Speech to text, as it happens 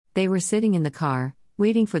They were sitting in the car,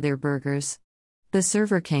 waiting for their burgers. The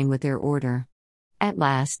server came with their order. At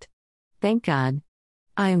last. Thank God.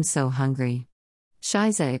 I am so hungry.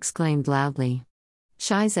 Shiza exclaimed loudly.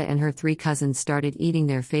 Shiza and her 3 cousins started eating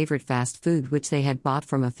their favorite fast food which they had bought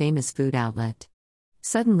from a famous food outlet.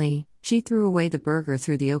 Suddenly, she threw away the burger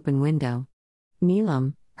through the open window.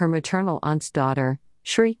 Neelam, her maternal aunt's daughter,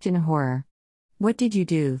 shrieked in horror. What did you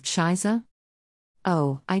do, Shiza?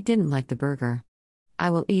 Oh, I didn't like the burger. I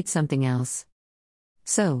will eat something else.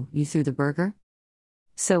 So, you threw the burger?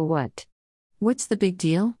 So what? What's the big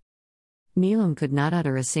deal? Neelam could not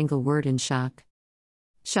utter a single word in shock.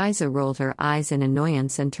 Shiza rolled her eyes in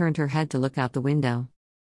annoyance and turned her head to look out the window.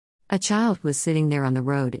 A child was sitting there on the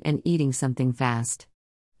road and eating something fast.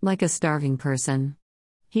 Like a starving person.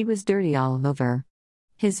 He was dirty all over.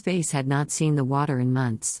 His face had not seen the water in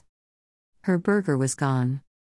months. Her burger was gone.